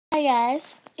Hi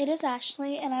guys, it is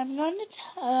Ashley, and I'm going to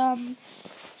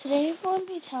today I'm going to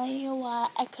be telling you why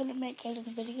I couldn't make any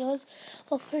videos.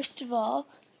 Well, first of all,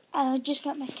 I just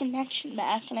got my connection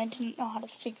back, and I didn't know how to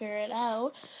figure it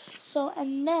out.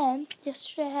 And then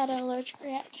yesterday I had an allergic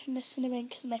reaction to cinnamon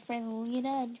because my friend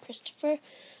Lena and Christopher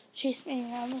chased me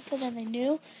around with it, and they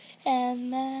knew.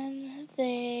 And then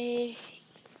I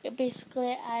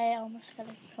almost got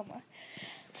a coma.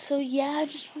 So yeah, I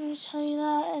just wanted to tell you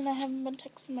that, and I haven't been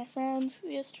texting my friends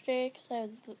yesterday because I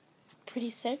was pretty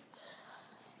sick.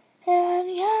 And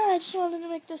yeah, I just wanted to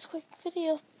make this quick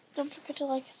video. Don't forget to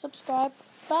like and subscribe.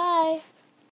 Bye!